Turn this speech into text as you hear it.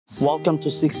Welcome to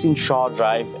 16 Shaw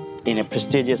Drive in a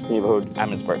prestigious neighborhood,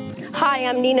 Amherstburg. Hi,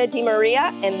 I'm Nina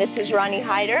DiMaria, and this is Ronnie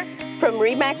Hyder from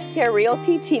Remax Care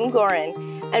Realty Team Goran,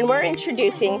 and we're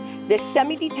introducing this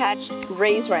semi-detached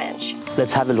raised ranch.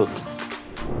 Let's have a look.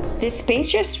 This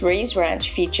spacious raised ranch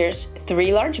features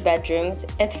 3 large bedrooms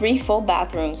and 3 full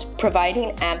bathrooms,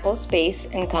 providing ample space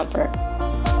and comfort.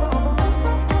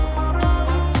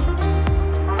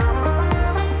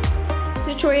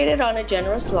 Situated on a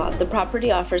generous lot, the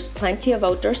property offers plenty of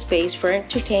outdoor space for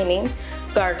entertaining,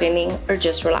 gardening, or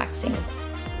just relaxing.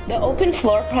 The open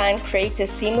floor plan creates a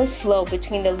seamless flow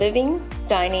between the living,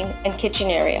 dining, and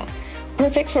kitchen area,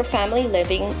 perfect for family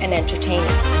living and entertaining.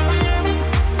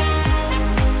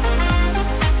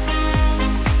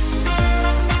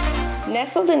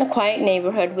 Nestled in a quiet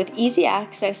neighborhood with easy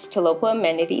access to local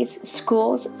amenities,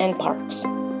 schools, and parks.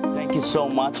 Thank you so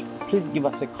much. Please give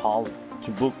us a call to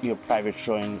book your private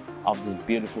showing of this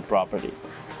beautiful property.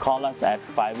 Call us at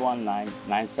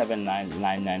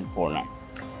 519-979-9949.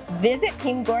 Visit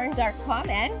teamgoran.com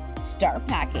and start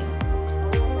packing.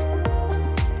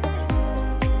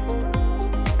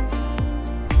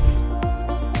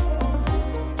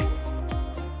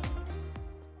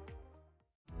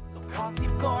 So call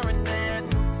Team Goran.